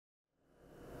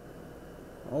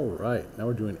Alright, now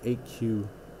we're doing 8Q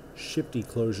Shifty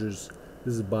closures.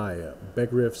 This is by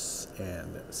Begriffs,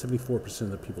 and 74%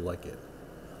 of the people like it.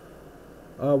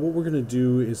 What we're going to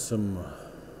do is some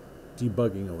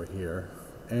debugging over here.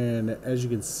 And as you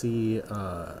can see,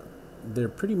 they're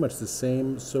pretty much the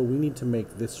same, so we need to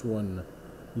make this one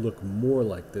look more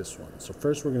like this one. So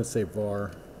first we're going to say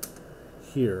var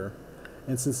here.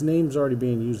 And since name's already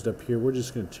being used up here, we're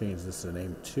just going to change this to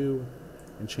name 2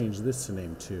 and change this to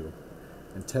name 2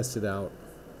 and test it out.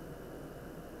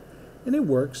 And it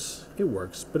works,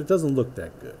 but it doesn't look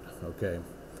that good, okay?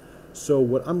 So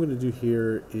what I'm going to do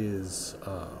here is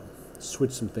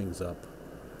switch some things up.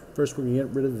 First we're going to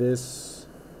get rid of this.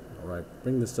 Alright,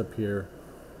 bring this up here.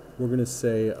 We're going to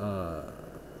say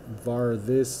var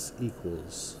this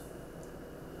equals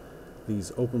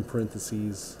these open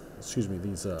parentheses, excuse me,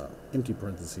 these empty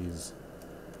parentheses,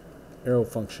 arrow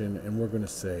function, and we're going to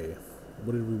say,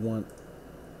 what did we want?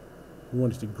 We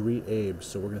wanted to greet Abe,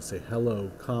 so we're going to say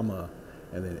hello, comma,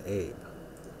 and then Abe.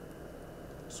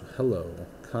 So hello,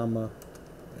 comma,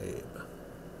 Abe,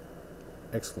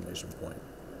 exclamation point.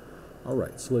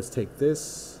 Alright, so let's take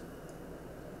this,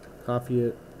 copy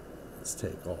it, let's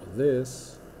take all of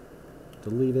this,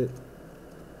 delete it,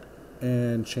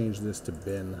 and change this to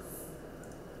bin,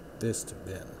 this to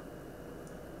bin,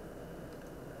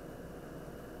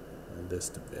 and this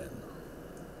to bin.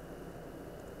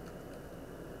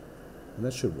 And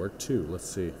that should work too. Let's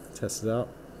see. Test it out.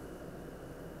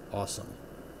 Awesome.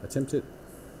 Attempt it.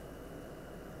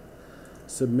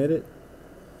 Submit it.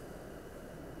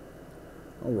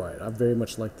 Alright, I very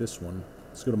much like this one.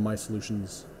 Let's go to My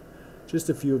Solutions. Just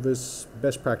a few of us.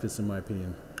 Best practice in my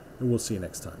opinion. And we'll see you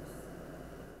next time.